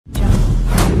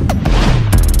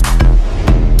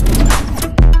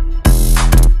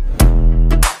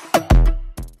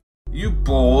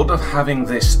love having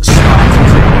this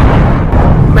strategy.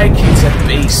 Make it a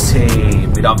beast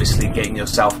team with obviously getting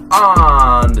yourself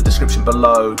on the description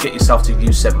below. Get yourself to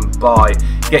U7 buy.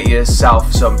 Get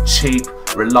yourself some cheap,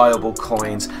 reliable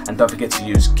coins. And don't forget to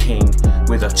use King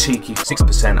with a cheeky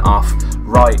 6% off.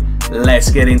 Right,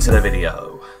 let's get into the video.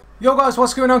 Yo guys,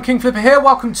 what's going on? King Flipper here.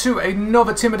 Welcome to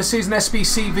another Team of the Season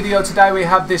SBC video. Today we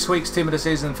have this week's Team of the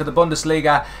Season for the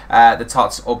Bundesliga, the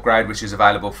TOTS upgrade, which is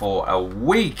available for a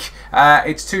week.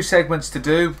 It's 2 segments to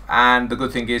do, and the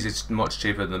good thing is it's much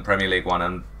cheaper than the Premier League one,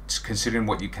 and considering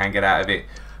what you can get out of it,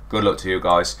 good luck to you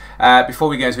guys. Before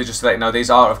we get into it, just to let you know,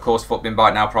 these are of course FUT bin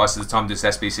Byte now prices at the time of this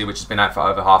SBC, which has been out for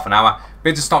over half an hour.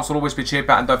 Bids and stops will always be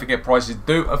cheaper, and don't forget prices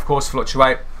do of course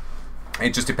fluctuate.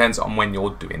 It just depends on when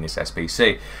you're doing this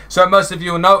SBC. So most of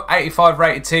you will know, 85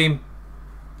 rated team,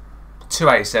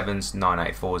 287s,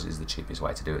 984s is the cheapest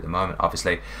way to do it at the moment.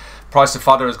 Obviously, price of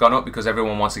fodder has gone up because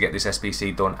everyone wants to get this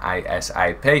SBC done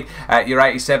ASAP. Your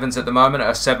 87s at the moment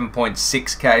are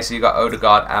 7.6k, so you got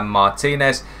Odegaard and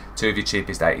Martinez, 2 of your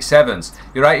cheapest 87s.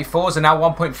 Your 84s are now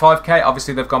 1.5k.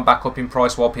 Obviously, they've gone back up in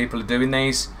price while people are doing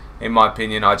these. In my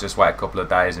opinion, I just wait a couple of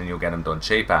days and you'll get them done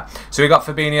cheaper. So we got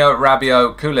Fabinho,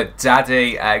 Rabiot, Kula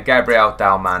Daddy, Gabriel,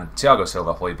 Dalman, Thiago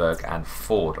Silva, Højbjerg, and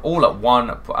Ford. All at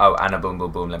one. Oh, and a boom,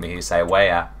 boom, boom. Let me hear you say,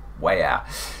 way out.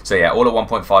 So yeah, all at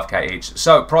 1.5k each.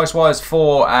 So price wise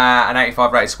for an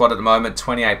 85 rated squad at the moment,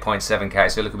 28.7k.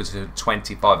 So you're looking between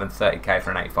 25 and 30k for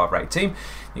an 85 rated team.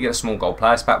 You get a small gold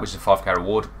players pack, which is a 5k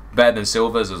reward. Better than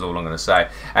silvers, is all I'm going to say.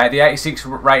 The 86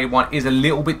 rated one is a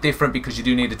little bit different because you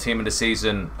do need a team of the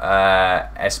season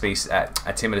SBC,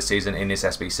 a team of the season in this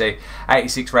SBC.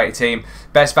 86 rated team,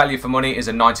 best value for money is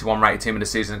a 91 rated team of the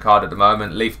season card at the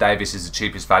moment. Leif Davis is the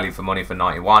cheapest value for money for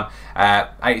 91.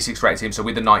 86 rated team, so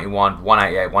with the 91,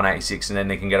 188, 186, and then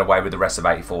they can get away with the rest of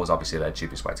 84s. Obviously, they're the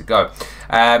cheapest way to go.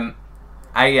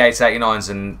 88s, 89s,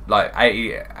 and like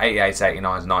 88s,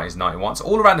 89s, 90s, 91s.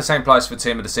 All around the same price for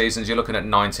Team of the Seasons. You're looking at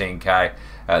 19k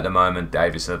at the moment.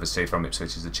 Davis Silverstone from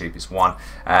Ipswich is the cheapest one.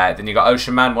 Then you got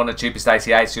Ocean Man, one of the cheapest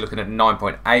 88s. You're looking at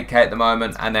 9.8k at the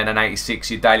moment. And then an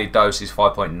 86, your daily dose is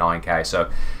 5.9k. So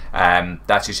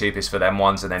that's your cheapest for them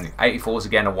ones. And then 84s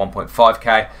again at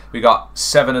 1.5k. We got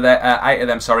 8 of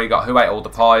them. Sorry, you got Who Ate All the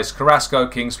Pies, Carrasco,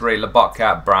 Kingsbury,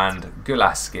 Lobotka, Brand,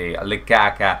 Gulaski,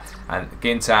 Ligaka, and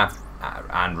Ginter.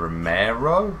 And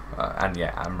Romero,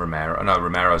 and Romero. No,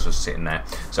 Romero's just sitting there.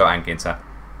 So, and Ginter.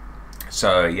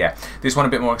 So yeah, this one a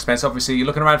bit more expensive. Obviously, you're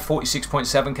looking around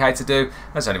 46.7k to do.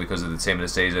 That's only because of the team of the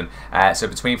season. So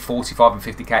between 45 and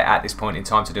 50k at this point in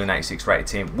time to do an 86 rated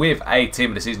team. With a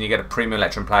team of the season, you get a premium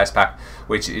Electrum Players pack,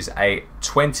 which is a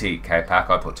 20k pack.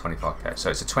 I put 25k, so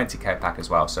it's a 20k pack as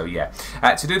well. So yeah,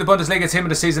 to do the Bundesliga team of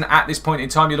the season at this point in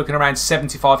time, you're looking around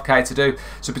 75k to do.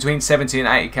 So between 70 and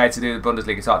 80k to do the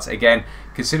Bundesliga TOTS. Again,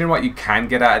 considering what you can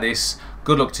get out of this,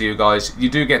 good luck to you guys. You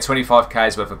do get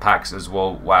 25k's worth of packs as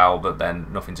well. Wow, but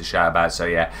then nothing to shout about. So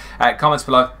yeah, comments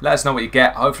below. Let us know what you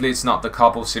get. Hopefully it's not the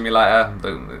Cobble Simulator,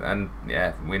 and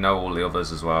yeah, we know all the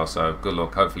others as well. So good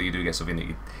luck. Hopefully you do get something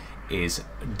that is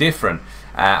different.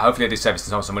 Hopefully I did save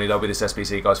some money though with this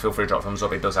SBC. Guys, feel free to drop thumbs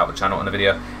up. It does help the channel and the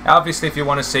video. Obviously, if you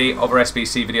want to see other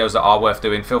SBC videos that are worth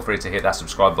doing, feel free to hit that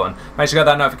subscribe button. Make sure you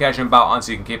got that notification bell on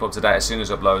so you can keep up to date as soon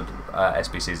as I upload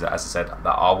SBCs that, as I said, that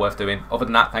are worth doing. Other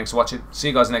than that, thanks for watching. See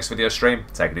you guys in the next video stream.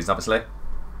 Take it easy, obviously.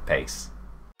 Peace.